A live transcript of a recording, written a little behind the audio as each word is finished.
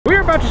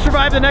about to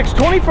survive the next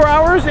 24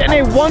 hours in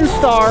a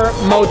 1-star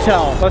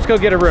motel. Let's go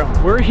get a room.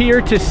 We're here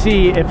to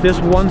see if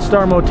this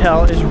 1-star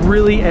motel is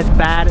really as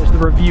bad as the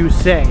reviews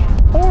say,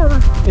 or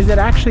is it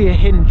actually a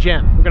hidden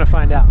gem? We're gonna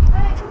find out.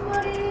 Hi, good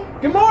morning.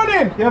 Good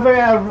morning. You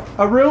have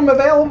a room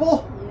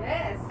available?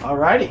 Yes.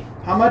 Alrighty.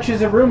 How much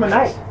is a room a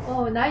night?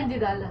 Oh,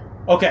 $90.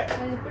 Okay.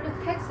 And for the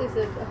tax is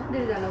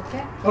 $100,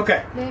 okay?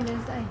 Okay. Name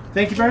inside.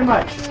 Thank you very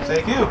much.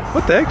 Thank you.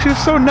 What the heck? She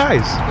was so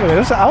nice.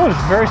 I was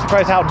very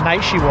surprised how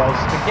nice she was.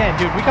 Again,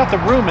 dude, we got the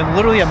room in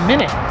literally a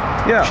minute.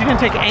 Yeah. She didn't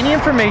take any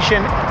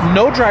information,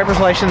 no driver's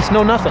license,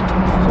 no nothing.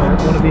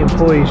 So one of the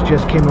employees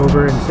just came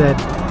over and said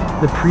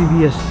the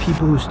previous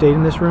people who stayed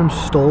in this room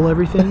stole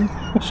everything.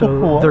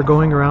 So they're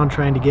going around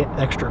trying to get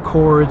extra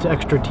cords,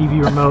 extra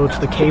TV remotes,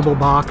 the cable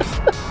box.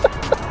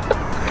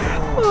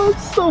 Oh,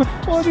 it's so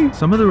funny.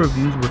 Some of the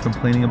reviews were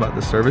complaining about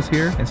the service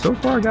here, and so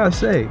far I gotta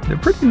say, they're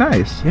pretty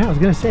nice. Yeah, I was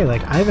gonna say,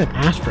 like, I haven't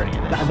asked for any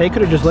of this. They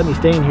could have just let me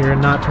stay in here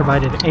and not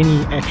provided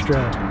any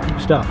extra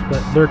stuff,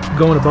 but they're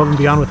going above and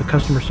beyond with the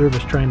customer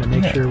service, trying to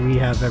make sure we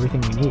have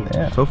everything we need.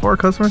 Yeah, so far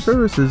customer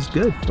service is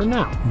good. For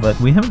now. But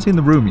we haven't seen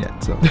the room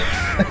yet, so.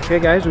 Okay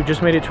guys, we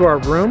just made it to our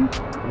room.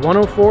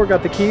 104,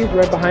 got the keys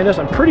right behind us.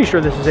 I'm pretty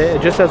sure this is it.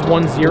 It just says 10.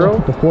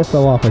 The 4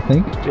 fell off, I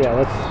think. Yeah,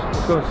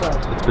 let's go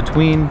inside. It's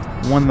between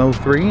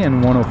 103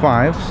 and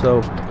 105,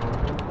 so.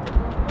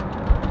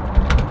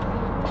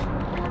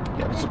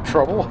 Getting some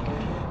trouble.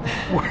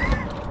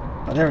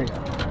 Oh, there we go.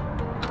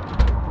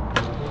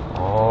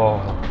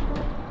 Oh.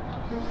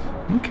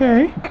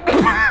 Okay.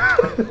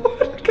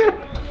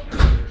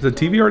 Is the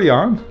TV already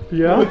on?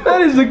 Yeah. That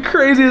is the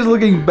craziest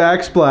looking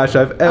backsplash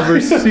I've ever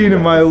seen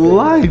in my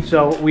life.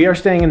 So we are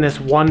staying in this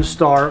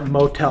 1-star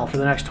motel for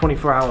the next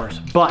 24 hours,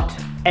 but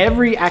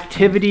every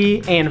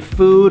activity and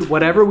food,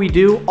 whatever we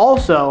do,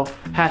 also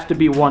has to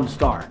be 1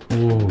 star.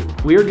 Ooh.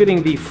 We are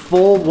getting the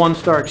full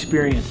 1-star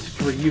experience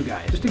for you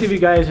guys. Just to give you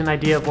guys an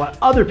idea of what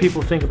other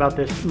people think about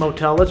this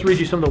motel, let's read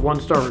you some of the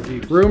 1-star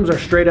reviews. Rooms are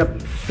straight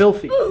up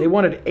filthy. They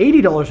wanted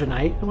 $80 a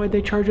night. Why'd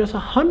they charge us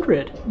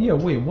 $100? Yeah,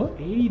 wait, what?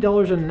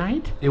 $80 a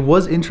night? It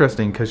was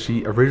interesting because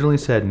she originally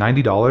said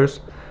 $90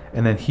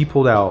 and then he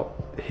pulled out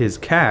his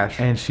cash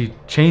and she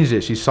changed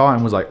it. She saw it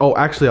and was like, oh,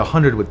 actually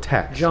 100 with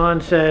tax.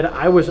 John said,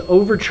 I was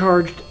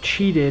overcharged,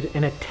 cheated,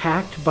 and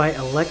attacked by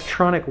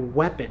electronic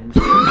weapons.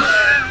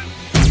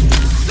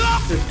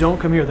 Says, don't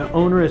come here. The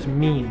owner is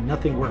mean.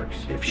 Nothing works.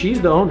 If she's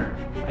the owner,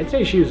 I'd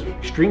say she was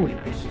extremely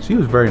nice. She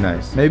was very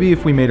nice. Maybe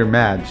if we made her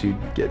mad, she'd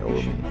get over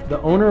me.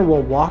 The owner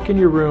will walk in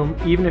your room,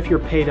 even if you're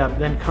paid up,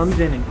 then comes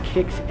in and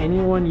kicks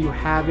anyone you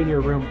have in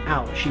your room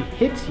out. She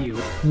hits you.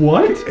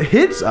 What?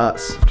 Hits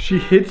us. She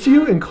hits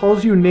you and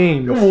calls you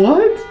names.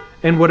 What?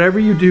 And whatever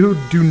you do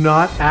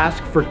not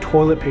ask for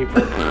toilet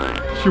paper.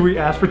 Should we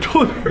ask for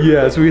toilet paper?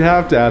 Yes, we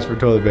have to ask for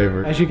toilet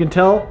paper. As you can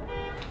tell,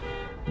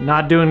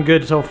 not doing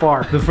good so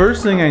far. The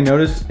first thing I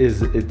noticed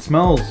is it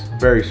smells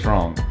very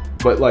strong,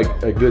 but like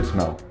a good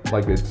smell.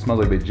 Like it smells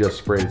like they just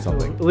sprayed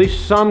something. At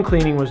least some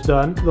cleaning was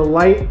done. The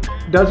light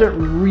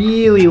doesn't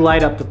really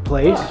light up the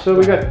place. So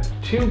we got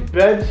 2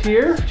 beds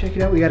here. Check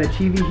it out, we got a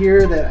TV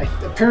here that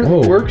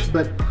apparently works,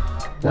 but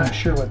not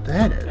sure what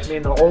that is. I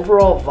mean, the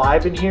overall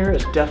vibe in here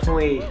is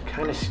definitely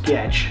kind of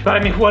sketch. But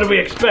I mean, what do we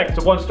expect? It's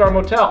a 1-star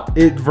motel.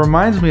 It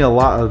reminds me a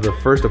lot of the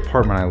first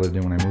apartment I lived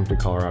in when I moved to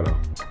Colorado.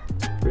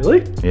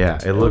 Really? Yeah,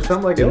 it looked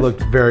something like this? It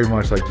looked very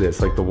much like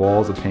this, like the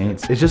walls, the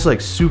paints. It's just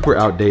like super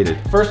outdated.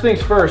 First things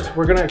first,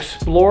 we're gonna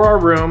explore our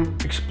room,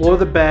 explore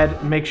the bed,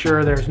 and make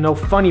sure there's no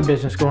funny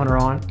business going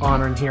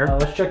on in here.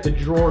 Let's check the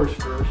drawers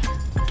first.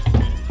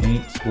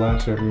 Paint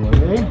splash everywhere.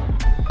 Okay.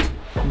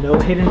 No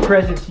hidden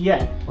presents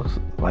yet. Looks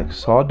like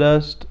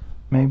sawdust,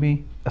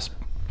 maybe.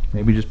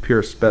 Maybe just pure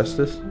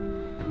asbestos.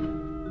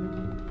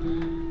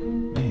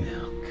 Man.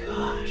 Oh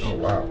gosh. Oh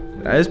wow.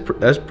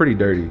 That's pretty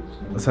dirty.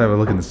 Let's have a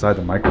look inside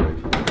the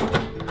microwave.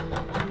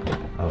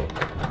 Oh.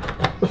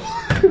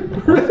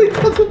 Really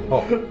doesn't?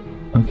 Oh.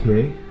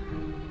 Okay.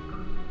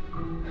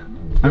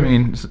 I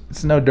mean,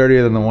 it's no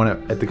dirtier than the one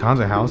at the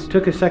Kanza house.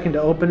 Took a second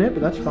to open it, but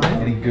that's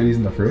fine. Any goodies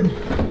in the fridge?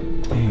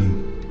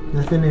 Dang.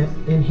 Nothing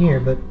in here,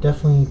 but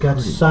definitely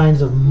got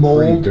signs of mold.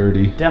 Pretty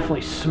dirty.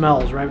 Definitely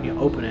smells right when you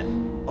open it.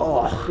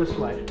 Oh, this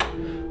way.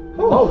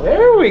 Oh,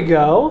 there we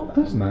go.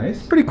 That's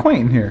nice. Pretty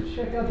quaint in here.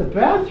 Check out the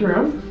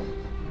bathroom.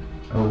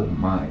 Oh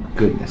my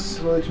goodness.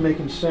 Toilet's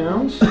making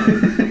sounds. Oh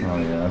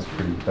yeah,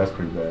 that's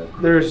pretty bad.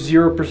 There's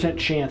 0%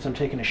 chance I'm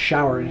taking a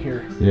shower in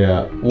here.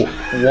 Yeah.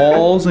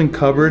 Walls and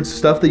cupboards,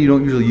 stuff that you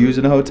don't usually use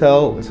in a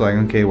hotel, it's like,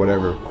 okay,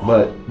 whatever.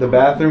 But the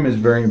bathroom is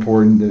very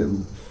important that it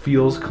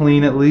feels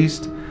clean at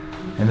least,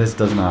 and this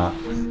does not.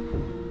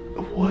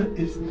 What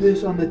is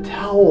this on the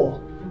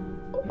towel?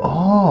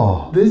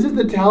 Oh. This is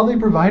the towel they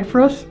provide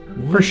for us?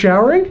 For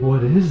showering?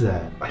 What is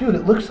that? Dude,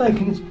 it looks like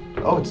it's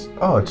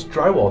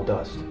drywall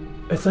dust.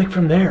 it's like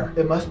from there.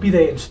 It must be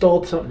they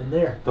installed something in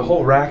there. The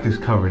whole rack is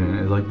covered in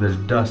it. Like there's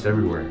dust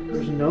everywhere.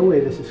 There's no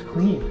way this is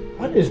clean.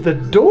 What is the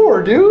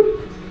door,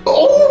 dude?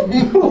 Oh!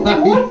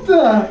 What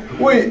the?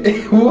 Wait,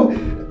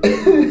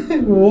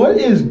 What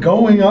is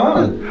going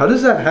on? How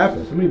does that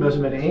happen? Somebody must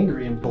have been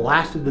angry and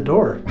blasted the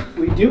door.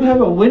 We do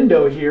have a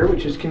window here,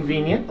 which is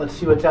convenient. Let's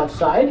see what's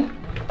outside.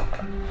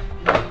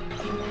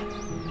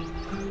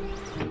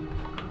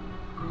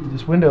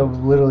 This window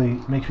literally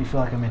makes me feel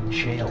like I'm in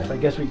jail. I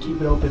guess we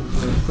keep it open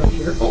for fresh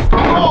air.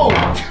 Oh!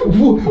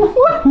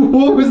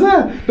 What was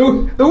that?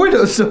 The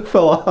window still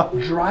fell off.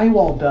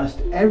 Drywall dust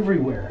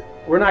everywhere.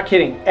 We're not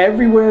kidding.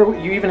 Everywhere,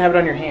 you even have it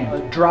on your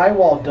hand.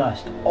 Drywall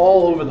dust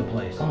all over the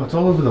place. Oh, it's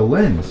all over the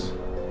lens.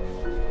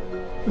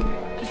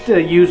 Just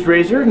a used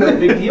razor, no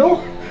big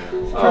deal.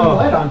 Let's turn the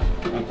light on.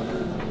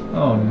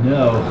 Oh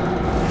no.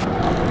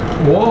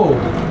 Whoa.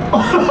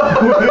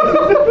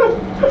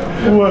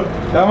 What?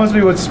 That must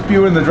be what's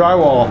spewing the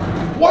drywall.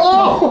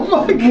 Oh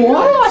my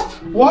god!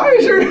 What? Why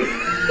is there...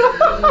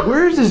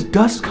 Where is this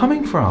dust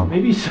coming from?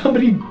 Maybe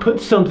somebody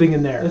put something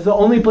in there. It's the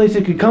only place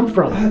it could come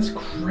from. That's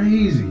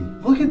crazy.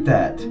 Look at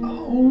that.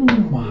 Oh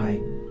my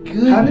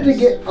goodness. How did it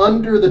get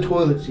under the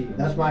toilet seat?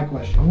 That's my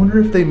question. I wonder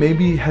if they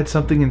maybe had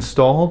something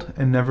installed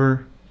and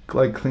never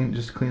like clean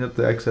up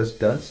the excess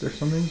dust or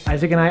something.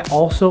 Isaac and I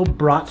also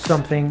brought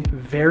something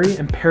very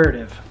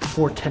imperative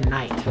for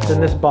tonight. It's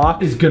in this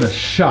box. It's gonna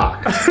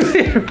shock.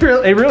 It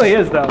really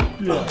is though.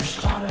 Yeah. There's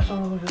sawdust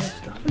all over that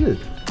stuff.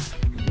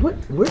 What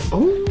is? What?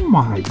 Oh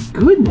my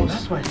goodness.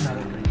 That's why it's not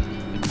opening.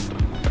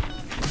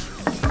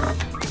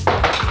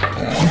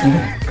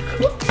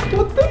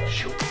 What the?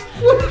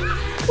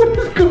 What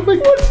is going?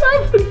 What's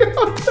happening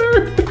out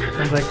there?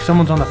 Sounds like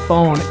someone's on the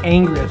phone,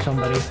 angry at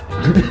somebody.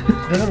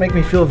 Doesn't make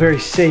me feel very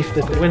safe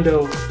that the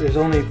window is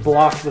only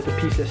blocked with a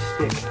piece of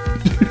stick.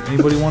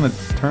 Anybody want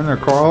to turn their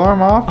car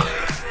alarm off?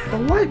 The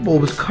light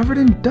bulb is covered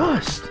in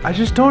dust. I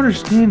just don't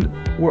understand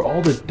where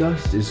all the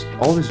dust is,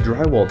 all this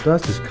drywall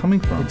dust is coming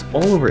from. It's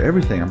all over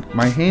everything.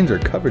 My hands are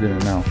covered in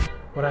it now.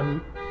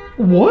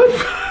 What?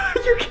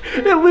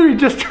 It literally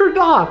just turned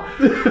off.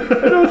 And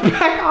it was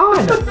back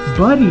on.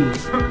 Buddy.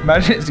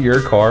 Imagine it's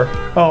your car.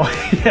 Oh,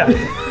 yeah.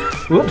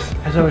 Whoops.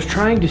 As I was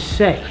trying to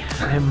say,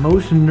 I am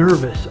most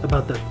nervous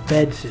about the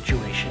bed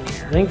situation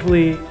here.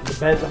 Thankfully, the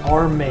beds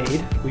are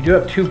made. We do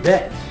have 2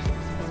 beds.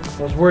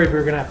 I was worried we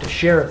were gonna have to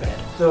share a bed.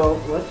 So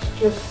let's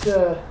just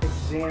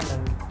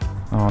examine.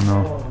 Oh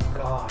no. Oh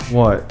gosh.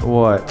 What? I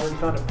already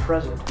found a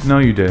present. No,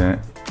 you didn't.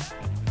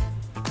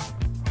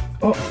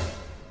 Oh.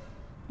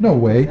 No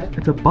way.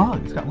 It's a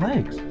bug. It's got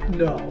legs.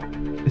 No.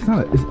 It's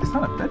not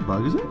a bed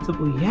bug, is it?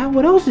 Well, yeah,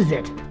 what else is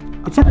it?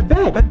 It's not a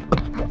bed.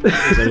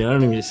 I mean, I don't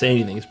even need to say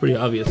anything. It's pretty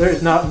obvious.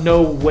 There's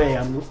no way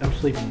I'm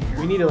sleeping here.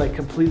 We need to like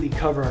completely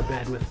cover our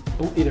bed with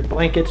either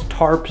blankets,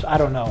 tarps, I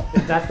don't know.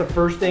 If that's the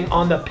first thing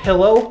on the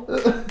pillow.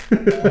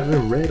 There's a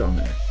red on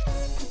there.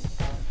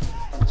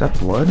 Is that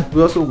blood?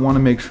 We also want to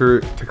make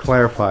sure to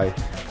clarify,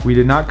 we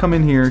did not come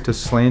in here to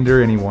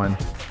slander anyone.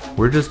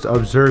 We're just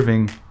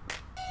observing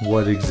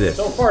what exists.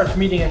 So far it's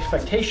meeting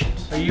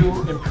expectations. Are you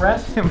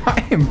impressed? Am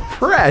I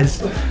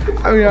impressed?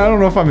 I mean, I don't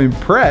know if I'm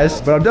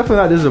impressed, but I'm definitely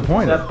not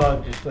disappointed. That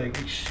bug just like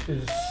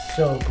is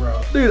so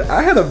gross. Dude,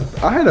 I had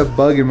a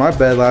bug in my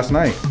bed last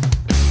night.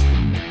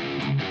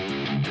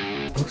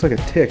 Looks like a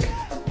tick.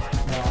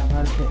 No,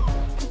 not a tick.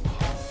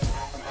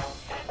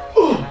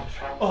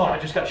 Oh, I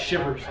just got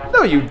shivers.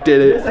 No, you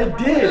didn't. Yes, I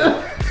did.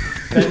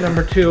 Bed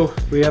number 2,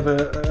 we have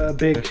a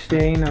big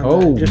stain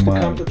on just the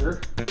comforter.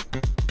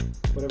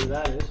 Whatever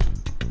that is.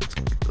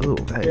 Oh,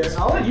 that Here, is.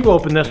 I'll let you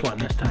open this one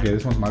this time. Okay,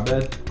 this one's my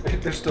bed.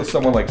 There's still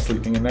someone like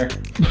sleeping in there.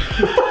 It's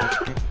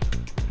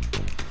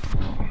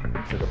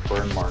like a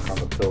burn mark on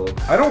the pillow.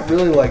 I don't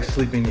really like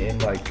sleeping in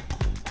like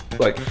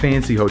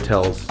fancy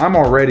hotels. I'm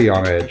already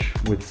on edge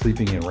with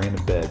sleeping in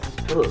random beds.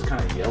 This pillow's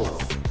kind of yellow.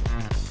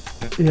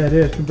 Yeah, it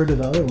is compared to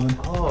the other one.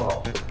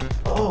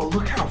 Oh,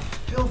 look how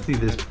filthy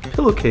this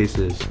pillowcase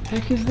is.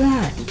 Heck is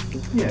that?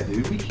 Yeah,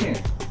 dude, we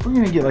can't. We're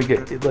gonna get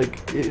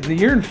like an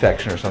ear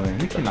infection or something.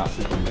 We cannot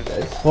sleep in these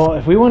beds. Well,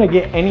 if we want to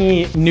get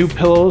any new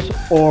pillows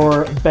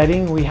or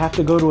bedding, we have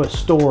to go to a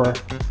store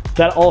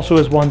that also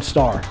is 1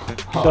 star.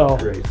 Oh, so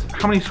great.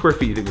 How many square feet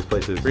do you think this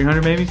place is?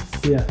 300 maybe?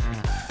 Yeah.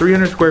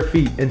 300 square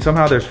feet, and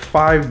somehow there's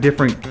 5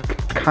 different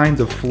kinds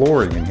of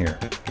flooring in here.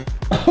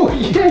 Oh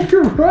yeah,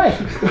 you're right.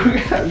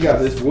 We got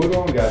this wood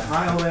one, we got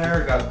tile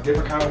there, we got a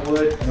different kind of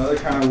wood, another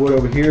kind of wood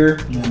over here,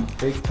 and then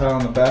fake tile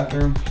in the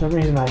bathroom. For some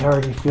reason, I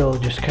already feel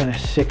just kind of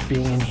sick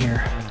being in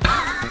here.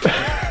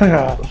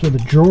 So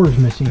the drawer's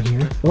missing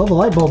here. Well, the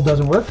light bulb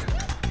doesn't work.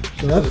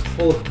 So that's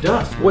full of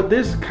dust. What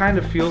this kind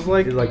of feels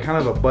like is like kind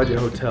of a budget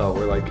hotel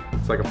where like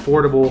it's like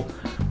affordable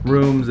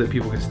rooms that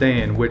people can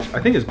stay in, which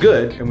I think is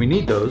good and we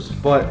need those.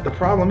 But the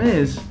problem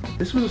is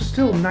this was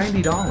still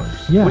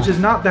 $90, yeah, which is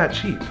not that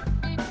cheap.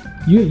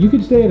 You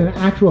could stay at an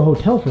actual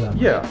hotel for that.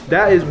 Yeah,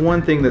 that is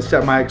one thing that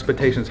set my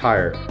expectations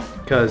higher.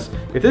 Because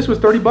if this was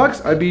 30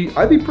 bucks, I'd be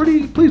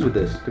pretty pleased with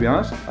this, to be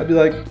honest. I'd be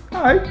like,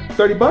 all right,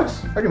 30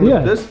 bucks, I can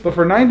live with this. But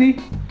for 90,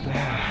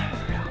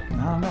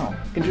 I don't know.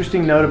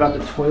 Interesting note about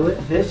the toilet.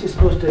 This is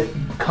supposed to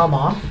come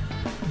off,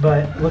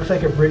 but it looks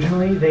like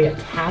originally they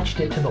attached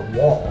it to the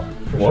wall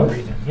for some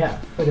reason.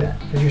 Yeah, look at that.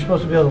 Because you're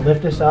supposed to be able to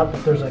lift this up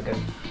if there's like a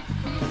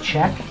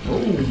check.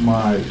 Oh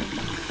my.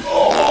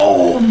 Oh!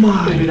 Oh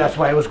my! Maybe that's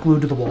why it was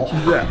glued to the wall.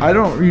 Yeah, I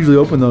don't usually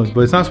open those,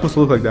 but it's not supposed to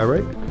look like that,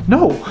 right?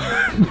 No.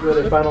 For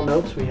the final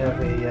notes, we have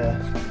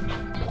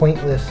a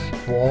pointless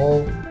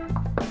wall.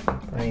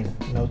 I mean,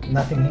 no,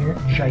 nothing here.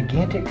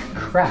 Gigantic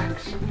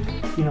cracks.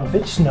 You know, if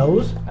it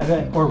snows, I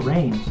bet, or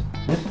rains,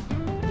 this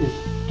is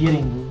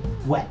getting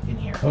wet in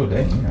here. Oh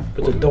dang! Yeah.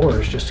 But the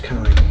door is just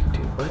kind of like,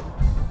 dude,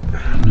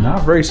 what?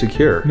 Not very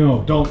secure.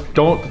 No,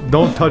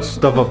 don't touch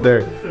stuff up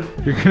there.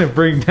 You're gonna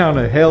bring down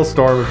a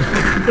hailstorm.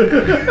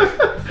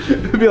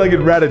 It'd be like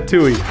in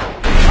Ratatouille.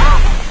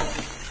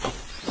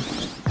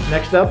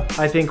 Next up,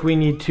 I think we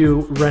need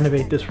to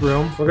renovate this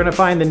room. We're gonna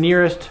find the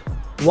nearest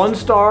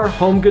one-star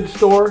home goods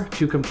store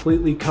to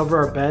completely cover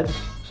our beds.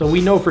 So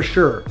we know for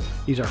sure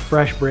these are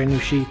fresh, brand new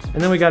sheets.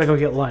 And then we gotta go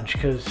get lunch,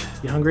 cause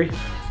you hungry?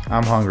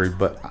 I'm hungry,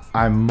 but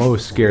I'm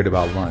most scared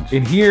about lunch.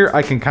 In here,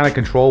 I can kind of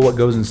control what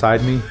goes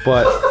inside me,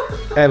 but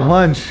at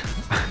lunch,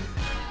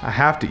 I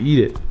have to eat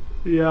it.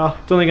 Yeah,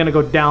 it's only gonna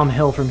go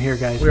downhill from here,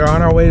 guys. We are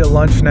on our way to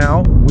lunch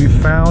now. We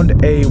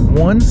found a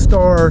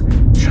one-star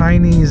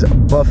Chinese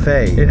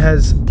buffet. It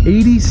has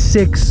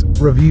 86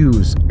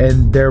 reviews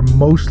and they're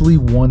mostly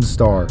one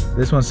star.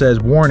 This one says,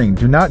 warning,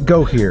 do not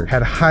go here.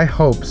 Had high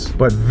hopes,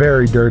 but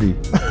very dirty.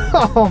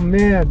 Oh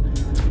man.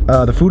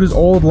 The food is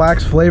old,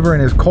 lacks flavor,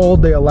 and is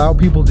cold. They allow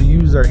people to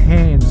use their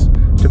hands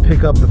to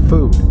pick up the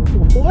food.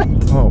 What?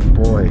 Oh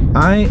boy.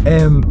 I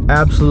am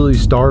absolutely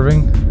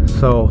starving,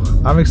 so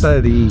I'm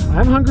excited to eat.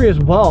 I'm hungry as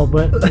well,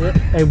 but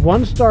a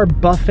one-star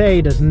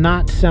buffet does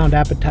not sound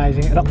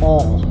appetizing at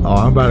all. Oh,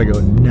 I'm about to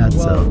go nuts.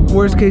 Whoa.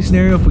 Worst case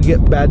scenario, if we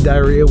get bad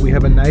diarrhea, we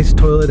have a nice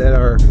toilet at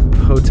our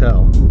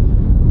hotel.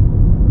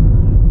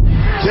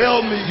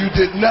 Tell me you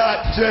did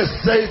not just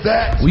say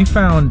that. We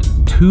found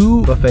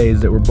 2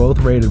 buffets that were both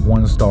rated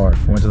 1 star.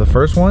 Went to the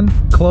first one,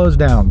 closed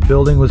down,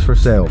 building was for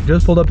sale.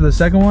 Just pulled up to the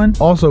second one,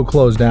 also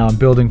closed down,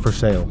 building for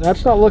sale.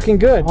 That's not looking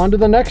good. On to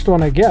the next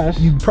one, I guess.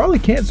 You probably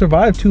can't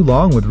survive too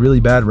long with really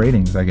bad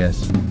ratings, I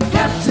guess.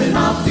 Captain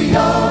of the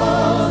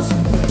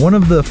Oz. One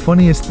of the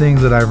funniest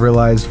things that I've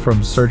realized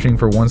from searching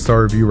for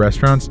 1-star review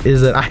restaurants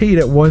is that I eat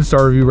at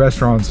 1-star review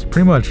restaurants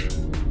pretty much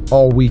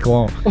all week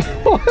long.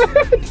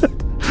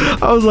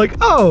 I was like,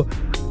 oh,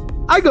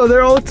 I go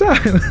there all the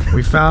time.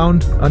 We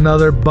found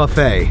another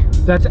buffet.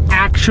 That's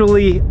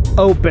actually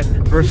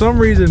open. For some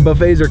reason,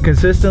 buffets are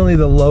consistently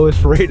the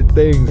lowest rated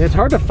things. It's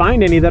hard to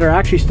find any that are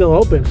actually still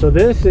open. So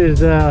this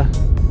is a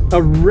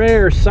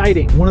rare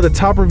sighting. One of the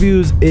top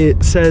reviews,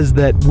 it says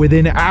that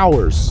within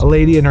hours, a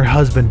lady and her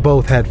husband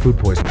both had food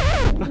poisoning.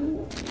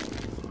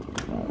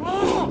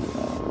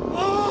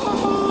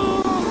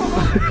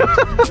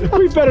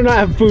 We better not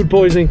have food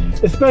poisoning,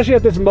 especially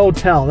at this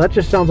motel. That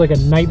just sounds like a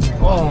nightmare.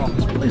 Oh,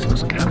 this place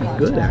looks kind of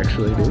good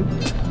actually, dude.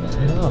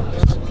 Oh,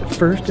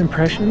 first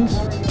impressions,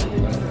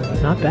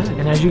 not bad.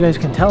 And as you guys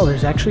can tell,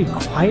 there's actually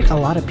quite a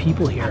lot of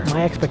people here.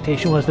 My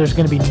expectation was there's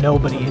gonna be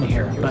nobody in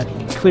here, but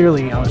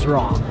clearly I was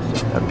wrong.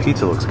 That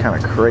pizza looks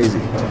kind of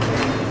crazy.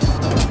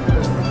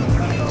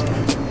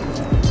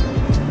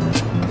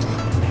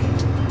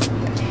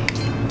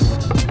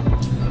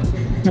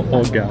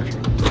 Oh gosh.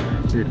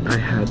 Dude, I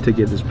had to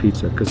get this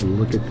pizza because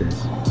look at this.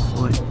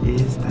 What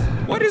is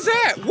that? What is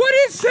that? What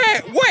is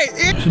that? Wait,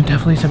 There's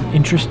definitely some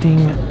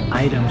interesting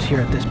items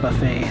here at this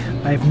buffet.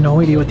 I have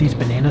no idea what these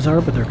bananas are,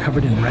 but they're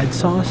covered in red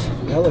sauce.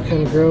 That look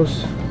kind of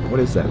gross.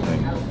 What is that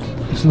thing?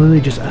 It's literally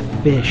just a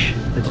fish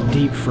that's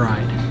deep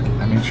fried.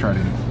 I made sure I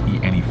didn't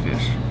eat any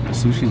fish. The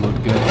sushi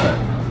looked good, but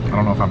I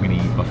don't know if I'm gonna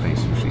eat buffet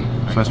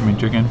sushi. Sesame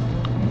chicken.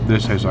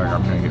 This tastes like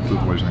I'm gonna get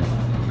food poisoning.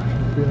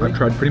 Really? I've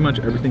tried pretty much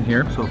everything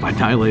here, so if I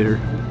die later,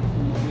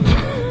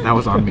 that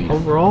was on me.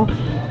 Overall,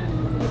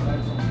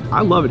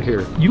 I love it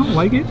here. You don't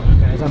like it?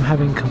 guys, I'm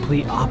having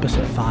complete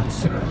opposite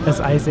thoughts as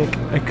Isaac.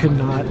 I could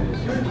not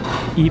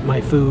eat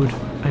my food.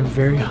 I'm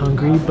very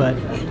hungry, but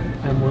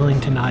I'm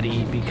willing to not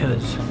eat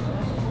because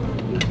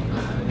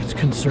it's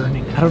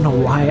concerning. I don't know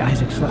why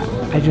Isaac's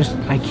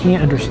I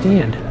can't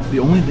understand. The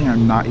only thing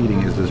I'm not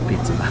eating is this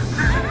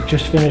pizza.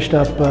 Just finished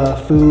up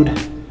food.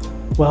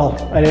 Well,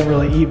 I didn't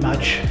really eat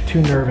much.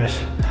 Too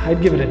nervous.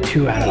 I'd give it a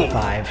 2 out of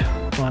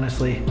 5,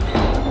 honestly.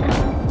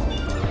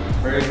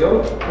 Ready to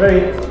go?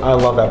 Ready. I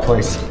love that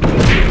place.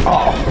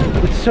 Oh,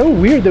 It's so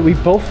weird that we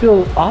both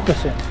feel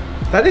opposite.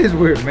 that is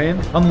weird, man.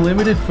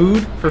 Unlimited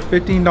food for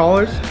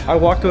 $15. I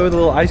walked away with a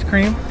little ice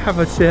cream. Have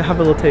a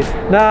little taste.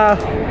 Nah,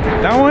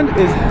 That one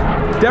is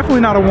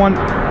definitely not a 1.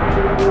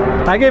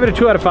 I gave it a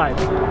 2 out of 5.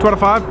 2 out of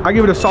 5. I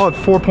give it a solid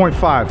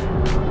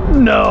 4.5.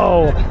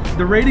 No.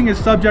 The rating is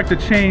subject to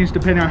change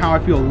depending on how I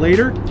feel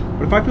later.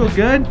 But if I feel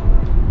good,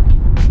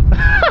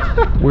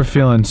 we're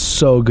feeling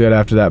so good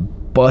after that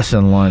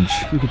bussin' lunch.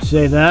 You could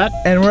say that.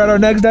 And we're at our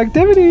next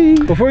activity.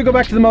 Before we go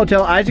back to the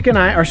motel, Isaac and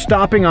I are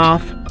stopping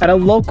off at a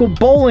local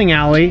bowling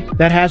alley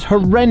that has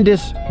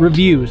horrendous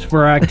reviews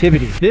for our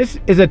activity. This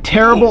is a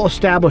terrible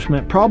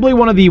establishment, probably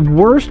one of the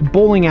worst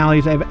bowling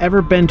alleys I've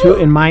ever been to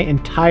in my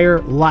entire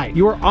life.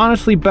 You are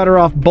honestly better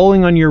off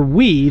bowling on your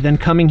Wii than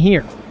coming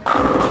here.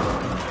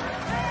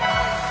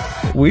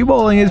 Wii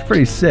bowling is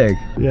pretty sick.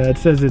 Yeah, it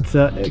says it's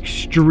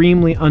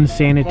extremely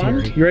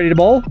unsanitary. You ready to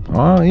bowl?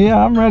 Oh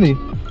yeah, I'm ready.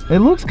 It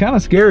looks kind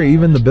of scary.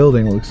 Even the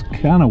building looks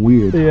kind of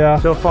weird. Yeah.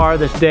 So far,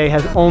 this day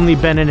has only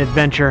been an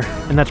adventure,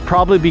 and that's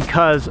probably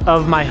because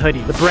of my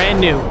hoodie. The brand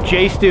new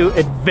JStu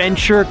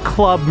Adventure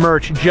Club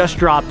merch just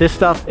dropped. This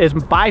stuff is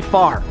by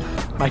far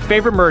my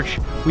favorite merch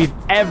we've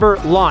ever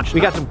launched.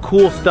 We got some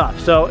cool stuff.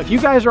 So if you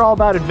guys are all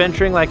about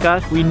adventuring like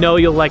us, we know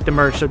you'll like the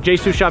merch. So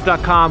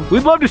JStuStuart.com.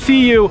 We'd love to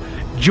see you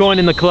join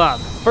in the club.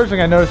 First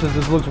thing I noticed is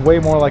this looks way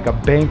more like a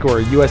bank or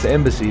a U.S.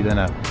 embassy than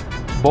a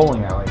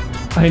bowling alley.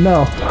 I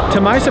know. To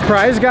my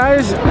surprise,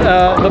 guys,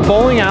 the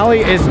bowling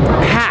alley is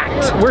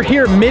packed. We're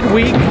here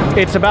midweek.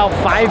 It's about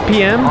 5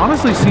 p.m.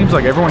 Honestly, seems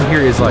like everyone here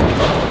is like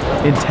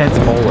intense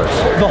bowlers.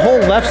 The whole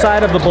left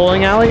side of the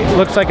bowling alley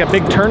looks like a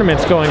big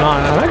tournament's going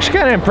on. I'm actually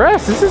kind of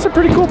impressed. This is a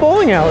pretty cool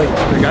bowling alley.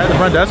 The guy at the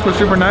front desk was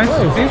super nice.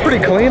 It seems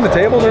pretty clean. The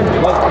tables are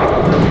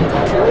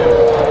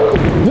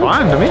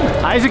fine to me.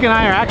 Isaac and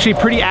I are actually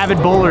pretty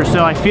avid bowlers,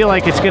 so I feel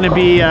like it's going to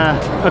be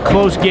a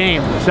close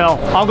game. So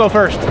I'll go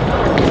first.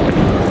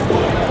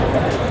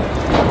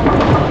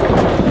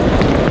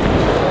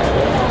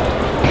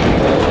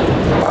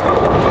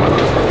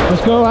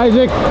 Let's go,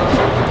 Isaac.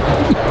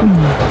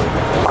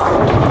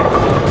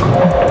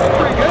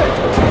 Pretty good.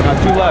 Got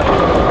two left.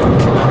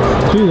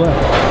 Two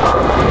left.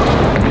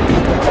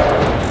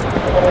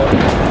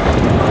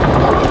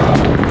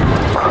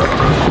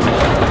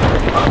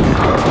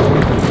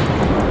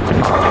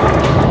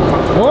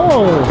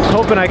 Whoa! I was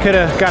hoping I could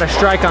have got a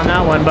strike on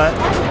that one, but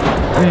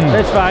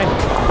it's fine.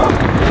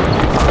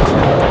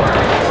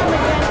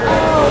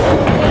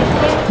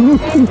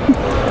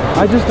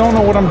 I just don't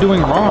know what I'm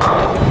doing wrong.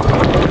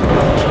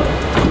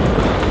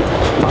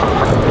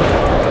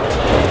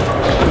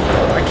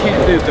 I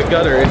can't do the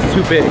gutter, it's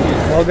too big.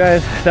 Well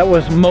guys, that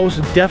was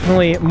most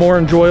definitely more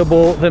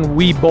enjoyable than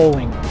Wii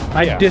bowling.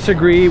 I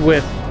disagree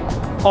with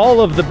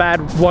all of the bad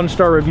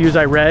 1-star reviews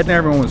I read.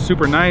 Everyone was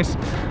super nice.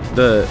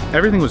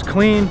 Everything was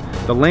clean.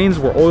 The lanes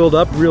were oiled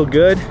up real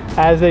good.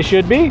 As they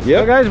should be. Yep.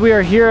 So guys, we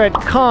are here at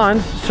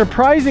Cons.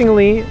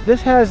 Surprisingly,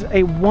 this has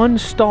a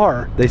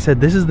 1-star. They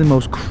said this is the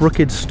most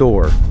crooked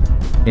store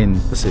in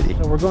the city.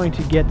 So we're going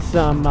to get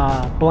some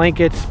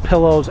blankets,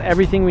 pillows,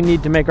 everything we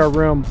need to make our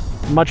room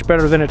much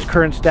better than its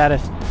current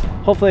status.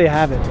 Hopefully you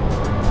have it.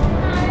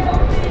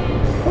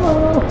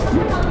 Hello.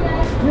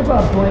 You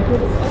bought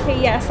blankets? Okay,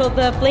 yeah, so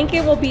the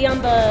blanket will be on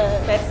the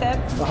bed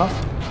sets.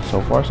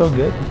 So far, so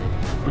good.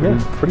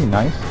 Pretty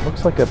nice.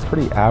 Looks like a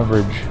pretty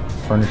average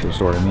furniture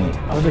store to me.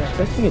 I was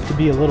expecting it to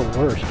be a little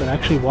worse, but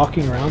actually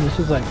walking around, this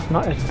is like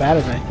not as bad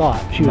as I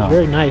thought. She was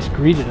very nice,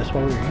 greeted us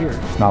while we were here.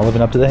 It's not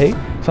living up to the hate.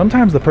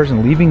 Sometimes the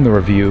person leaving the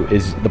review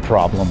is the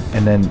problem,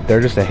 and then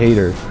they're just a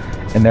hater,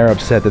 and they're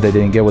upset that they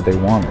didn't get what they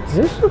wanted.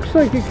 This looks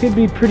like it could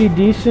be pretty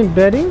decent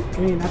bedding. I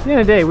mean, at the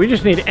end of the day, we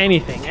just need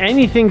anything.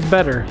 Anything's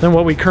better than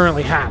what we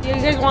currently have. Do you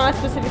guys want a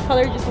specific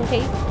color just in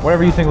case?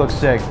 Whatever you think looks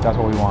sick, that's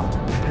what we want.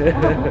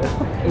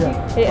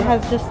 It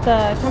has just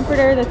the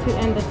comforter, and the two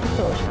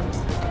pillow straps.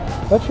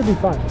 That should be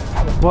fine.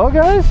 Well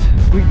guys,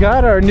 we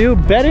got our new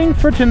bedding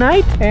for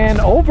tonight, and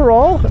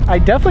overall, I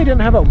definitely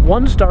didn't have a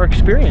 1-star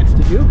experience,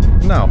 did you?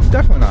 No,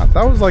 definitely not.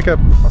 That was like a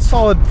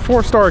solid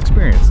 4-star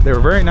experience. They were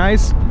very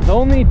nice. The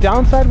only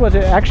downside was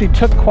it actually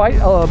took quite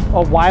a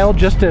while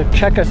just to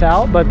check us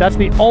out, but that's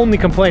the only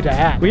complaint I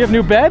had. We have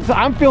new beds,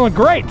 I'm feeling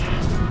great.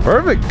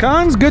 Perfect,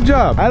 Cons, good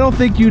job. I don't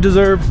think you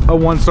deserve a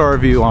 1-star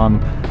review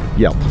on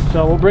Yelp.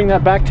 So we'll bring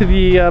that back to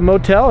the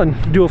motel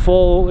and do a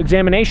full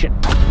examination.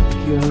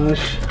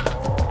 Gosh.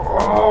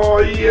 Oh,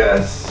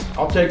 yes.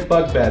 I'll take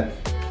bug bed.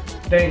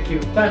 Thank you.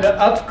 Time to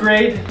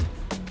upgrade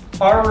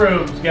our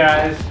rooms,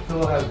 guys.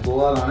 Still has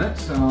blood on it,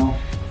 so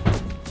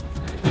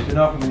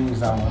enough means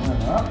that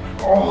one up.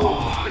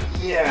 Oh,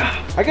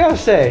 yeah. I gotta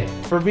say,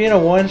 for being a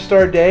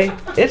 1-star day,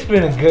 it's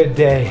been a good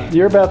day.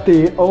 You're about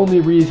the only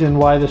reason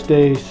why this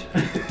day's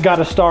got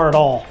a star at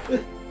all.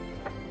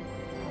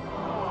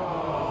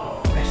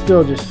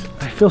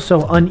 I feel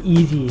so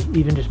uneasy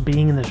even just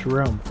being in this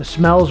room. The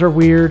smells are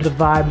weird, the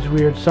vibe's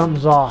weird,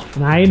 something's off,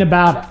 and I ain't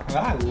about it.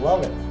 I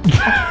love it.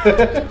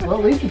 Well,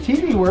 at least the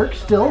TV works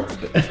still,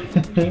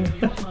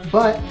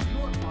 but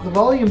the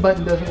volume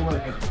button doesn't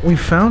work. We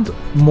found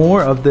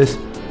more of this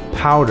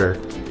powder.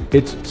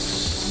 It's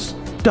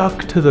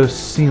stuck to the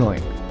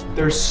ceiling.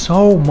 There's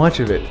so much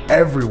of it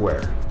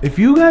everywhere. If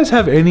you guys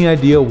have any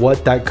idea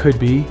what that could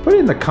be, put it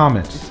in the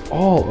comments. It's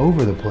all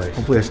over the place.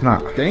 Hopefully it's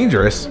not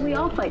dangerous. We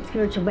all fight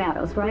spiritual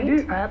battles, right? We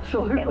do,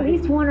 absolutely. At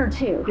least one or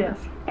two. Yes.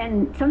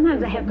 And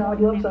sometimes I have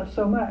God loves us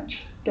so much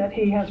that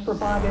He has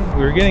provided.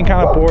 We were getting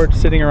kind of bored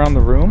sitting around the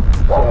room,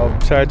 so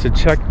decided to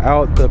check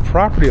out the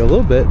property a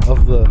little bit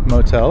of the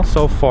motel.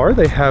 So far,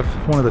 they have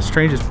one of the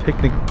strangest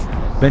picnic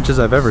benches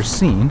I've ever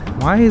seen.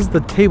 Why is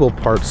the table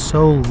part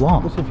so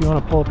long? If you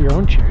want to pull up your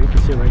own chair, you can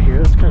sit right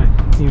here. That's kind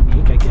of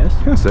unique, I guess.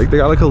 Kind of sick. They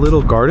got like a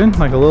little garden,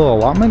 like a little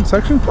allotment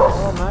section. Well,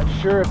 I'm not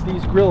sure if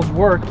these grills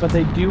work, but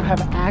they do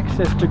have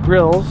access to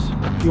grills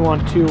if you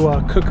want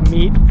to cook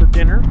meat for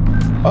dinner.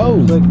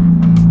 Oh. But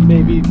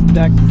maybe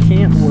that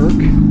can't work.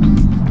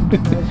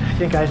 I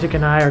think Isaac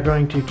and I are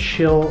going to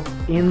chill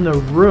in the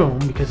room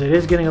because it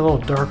is getting a little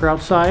darker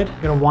outside.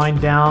 We're gonna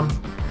wind down.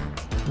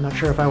 I'm not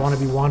sure if I want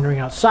to be wandering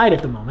outside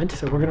at the moment,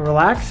 so we're gonna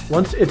relax.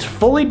 Once it's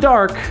fully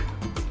dark,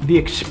 the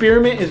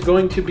experiment is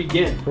going to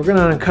begin. We're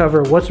gonna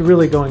uncover what's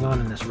really going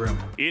on in this room.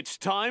 It's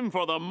time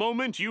for the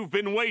moment you've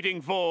been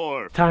waiting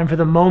for. Time for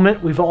the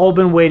moment we've all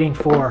been waiting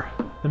for.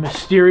 The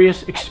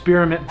mysterious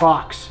experiment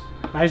box.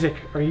 Isaac,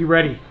 are you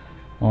ready?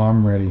 Oh,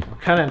 I'm ready. I'm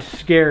kind of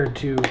scared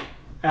to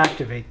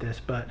activate this,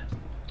 but...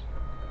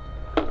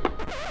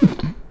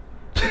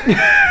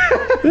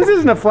 This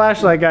isn't a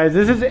flashlight, guys.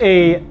 This is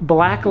a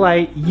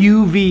blacklight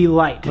UV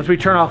light. Once we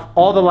turn off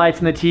all the lights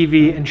in the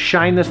TV and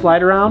shine this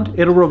light around,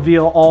 it'll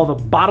reveal all the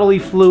bodily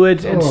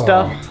fluids and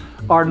stuff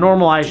our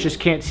normal eyes just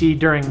can't see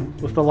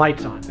with the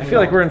lights on. I feel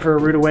like we're in for a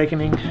rude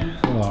awakening,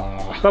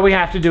 but we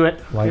have to do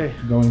it. Light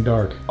going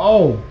dark.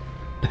 Oh,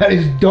 that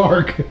is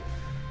dark.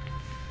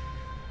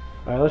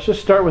 All right, let's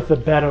just start with the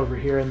bed over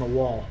here in the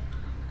wall.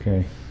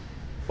 Okay.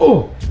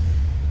 Oh!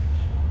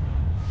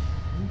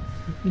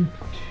 Nothing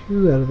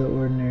too out of the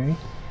ordinary.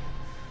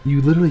 You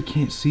literally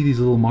can't see these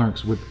little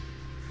marks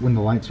when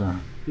the lights are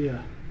on.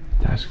 Yeah.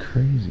 That's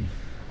crazy.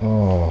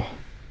 Oh.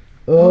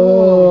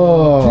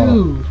 Oh.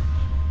 Dude.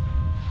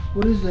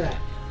 What is that?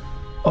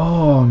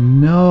 Oh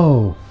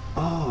no.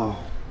 Oh.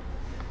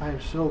 I am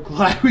so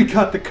glad we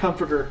got the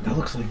comforter. That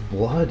looks like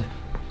blood.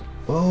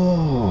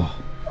 Oh.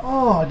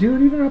 Oh,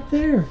 dude, even up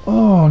there.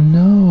 Oh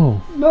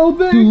no. No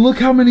thanks. Dude, look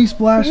how many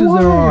splashes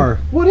there are.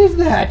 What is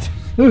that?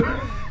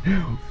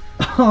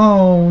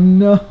 Oh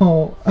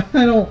no.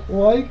 I don't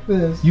like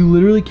this. You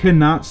literally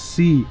cannot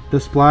see the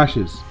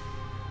splashes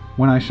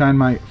when I shine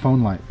my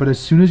phone light. But as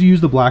soon as you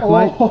use the black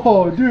light.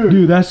 Oh, dude.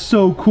 Dude, that's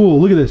so cool.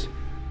 Look at this.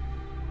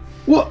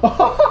 What?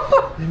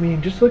 I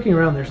mean, just looking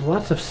around, there's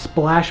lots of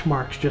splash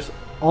marks just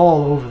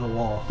all over the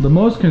wall. The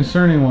most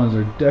concerning ones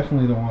are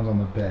definitely the ones on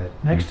the bed.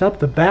 Next up,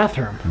 the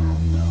bathroom. Oh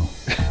no.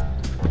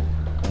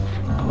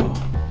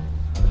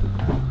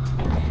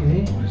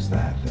 Okay. What is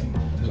that thing?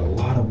 There's a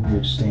lot of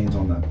weird stains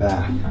on that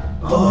bath.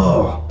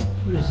 Oh.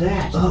 What is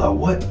that? Oh,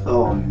 what?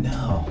 Oh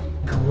no.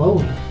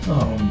 Glowing.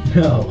 Oh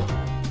no.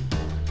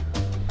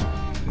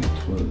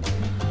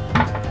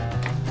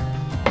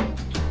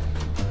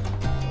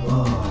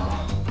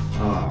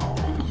 Oh,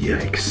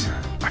 yikes.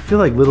 I feel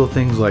like little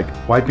things like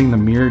wiping the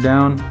mirror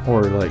down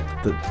or like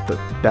the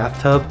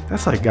bathtub,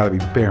 that's like gotta be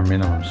bare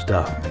minimum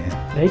stuff,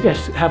 man. They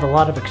just have a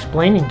lot of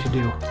explaining to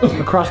do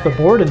across the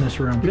board in this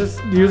room.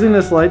 Just using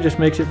this light just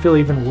makes it feel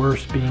even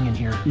worse being in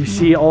here. You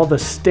see all the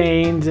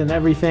stains and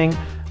everything.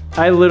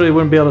 I literally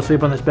wouldn't be able to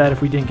sleep on this bed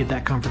if we didn't get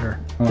that comforter,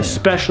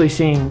 especially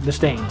seeing the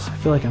stains. I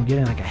feel like I'm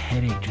getting like a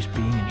headache just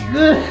being in here.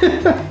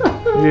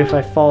 Maybe if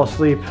I fall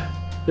asleep,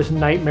 this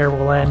nightmare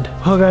will end.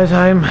 Well guys,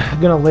 I'm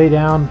gonna lay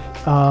down.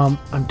 I'm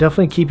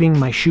definitely keeping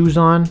my shoes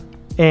on,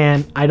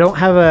 and I don't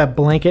have a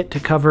blanket to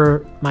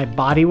cover my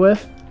body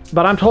with,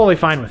 but I'm totally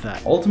fine with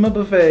that. Ultimate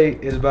Buffet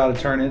is about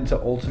to turn into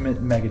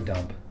Ultimate Mega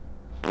Dump.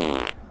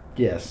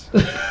 Yes.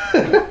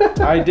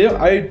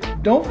 I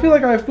don't feel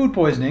like I have food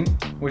poisoning,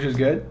 which is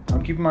good.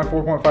 I'm keeping my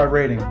 4.5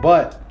 rating,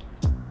 but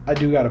I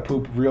do gotta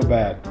poop real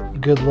bad.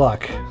 Good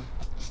luck.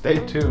 Stay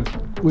tuned.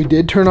 We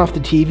did turn off the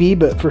TV,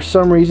 but for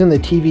some reason the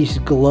TV's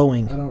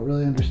glowing. I don't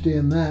really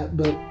understand that,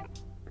 but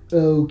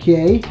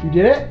okay. You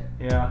did it?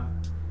 Yeah.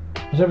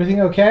 Is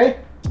everything okay?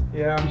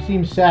 Yeah. You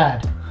seem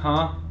sad.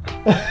 Huh?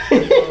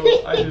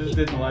 I just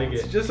didn't like it.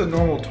 It's just a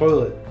normal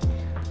toilet.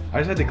 I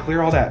just had to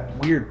clear all that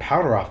weird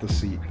powder off the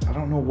seat. I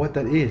don't know what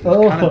that is.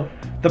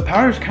 The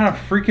powder's kind of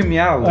freaking me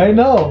out a little. I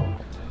know.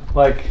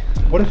 Like,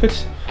 what if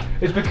it's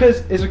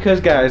because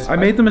guys, I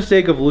made the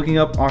mistake of looking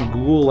up on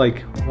Google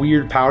like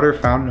weird powder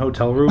found in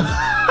hotel rooms.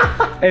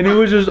 And it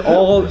was just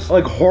all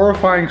like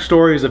horrifying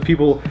stories of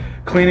people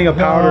cleaning a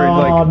powder and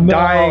like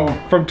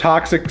dying from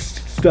toxic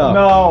stuff.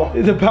 No.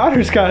 The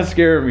powder's kind of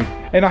scaring me.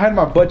 And I had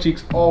my butt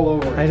cheeks all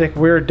over. Isaac,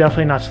 we're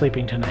definitely not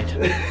sleeping tonight.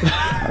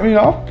 I mean,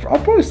 I'll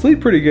probably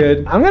sleep pretty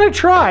good. I'm gonna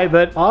try,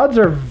 but odds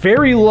are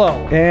very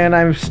low. And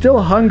I'm still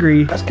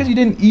hungry. That's because you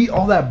didn't eat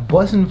all that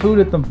bussin' food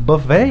at the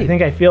buffet. I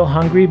think I feel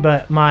hungry,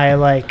 but my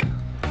like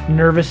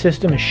nervous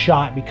system is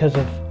shot because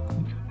of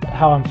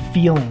how I'm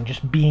feeling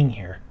just being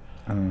here.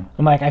 I'm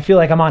like, I feel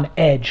like I'm on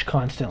edge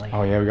constantly.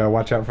 Oh yeah, we gotta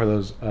watch out for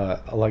those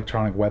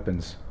electronic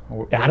weapons.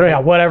 I don't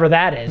know, whatever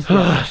that is.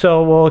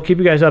 So we'll keep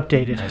you guys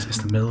updated. Guys, it's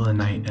the middle of the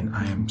night and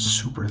I am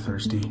super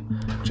thirsty.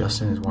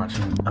 Justin is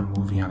watching a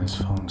movie on his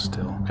phone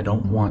still. I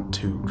don't want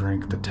to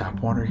drink the tap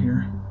water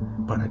here,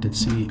 but I did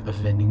see a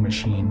vending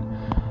machine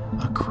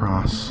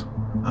across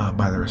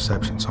by the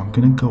reception, so I'm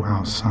gonna go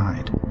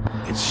outside.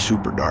 It's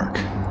super dark.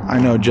 I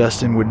know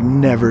Justin would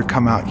never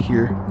come out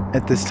here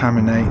at this time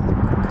of night.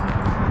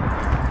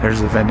 There's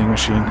the vending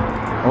machine.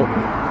 Oh.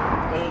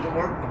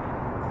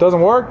 Doesn't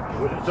work?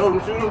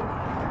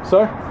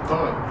 Sir?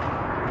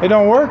 It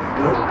don't work?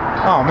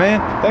 Oh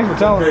man, thanks for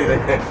telling me.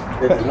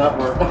 It does not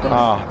work.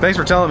 Oh, thanks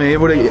for telling me. It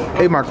would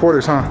have ate my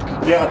quarters, huh?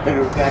 Yeah,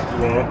 exactly,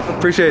 man.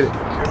 Appreciate it.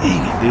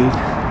 Dang it, dude.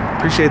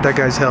 Appreciate that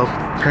guy's help.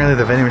 Apparently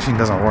the vending machine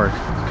doesn't work.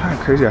 kind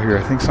of crazy out here.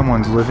 I think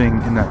someone's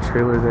living in that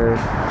trailer there.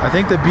 I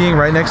think that being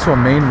right next to a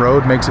main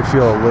road makes it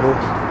feel a little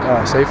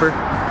safer.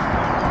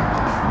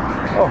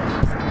 Oh,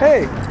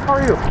 hey, how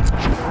are you?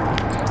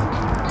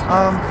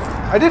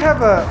 I did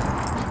have a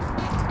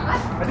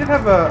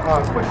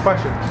quick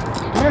question.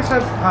 Do you guys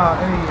have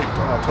any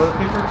toilet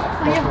paper?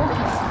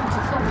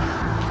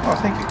 Oh,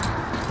 thank you.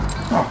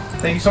 Oh,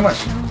 thank you so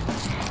much.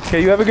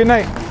 Okay, you have a good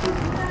night.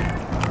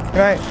 Good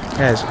night.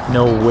 Guys,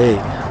 no way.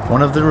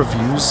 One of the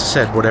reviews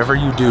said, whatever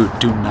you do,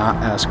 do not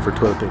ask for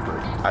toilet paper.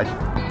 I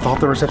thought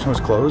the reception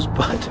was closed,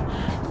 but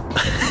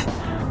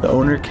the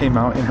owner came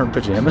out in her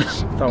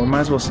pajamas. Thought we might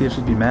as well see if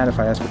she'd be mad if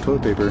I asked for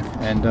toilet paper.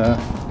 And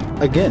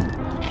again,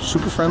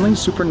 super friendly,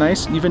 super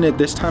nice, even at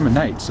this time of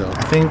night. So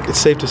I think it's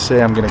safe to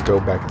say I'm gonna go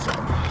back inside.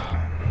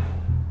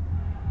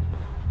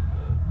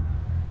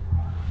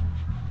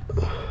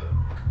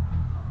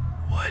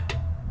 What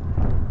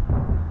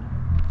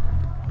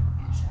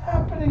is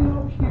happening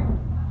out here?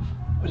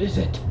 What is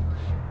it?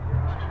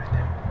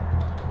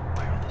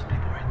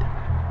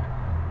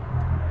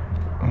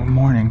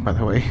 Morning, by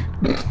the way.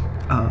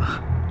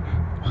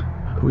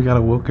 We got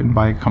awoken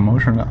by a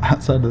commotion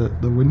outside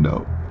the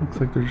window. Looks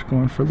like they're just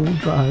going for a little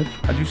drive.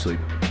 How'd you sleep?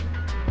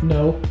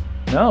 No.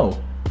 No.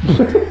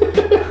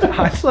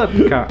 I slept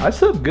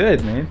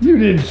good, man. You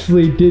didn't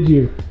sleep, did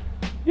you?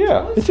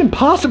 Yeah. It's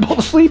impossible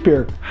to sleep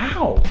here.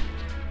 How?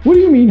 What do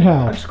you mean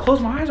how? I just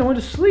closed my eyes and went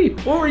to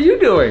sleep. What were you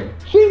doing?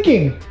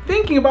 Thinking.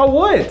 Thinking about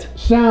what?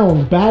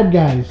 Sound, bad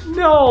guys.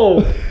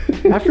 No.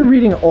 After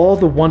reading all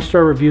the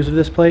 1-star reviews of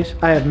this place,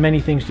 I have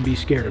many things to be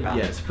scared about.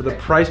 Yes, for the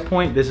price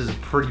point, this is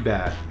pretty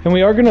bad. And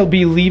we are going to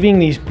be leaving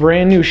these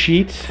brand new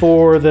sheets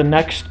for the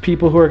next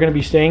people who are going to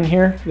be staying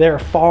here. They're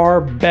far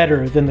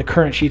better than the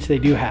current sheets they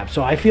do have.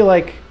 So I feel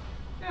like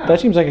that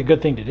seems like a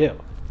good thing to do.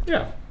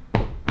 Yeah.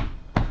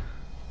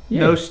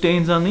 No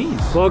stains on these.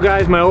 Well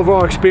guys, my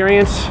overall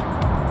experience,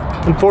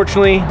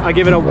 unfortunately, I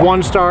give it a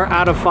 1-star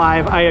out of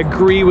 5. I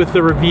agree with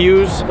the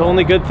reviews. The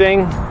only good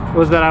thing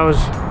was that I was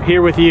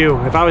here with you.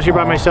 If I was here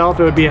by myself,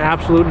 it would be an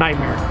absolute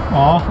nightmare.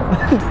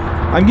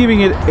 Aw. I'm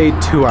giving it a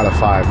 2 out of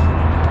 5.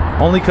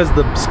 Only because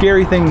the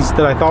scary things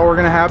that I thought were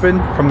gonna happen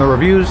from the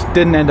reviews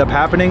didn't end up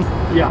happening.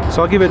 Yeah.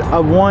 So I'll give it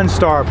a 1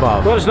 star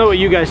above. Let us know what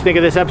you guys think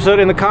of this episode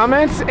in the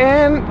comments,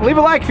 and leave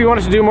a like if you want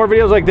us to do more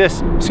videos like this.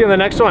 See you in the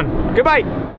next one. Goodbye.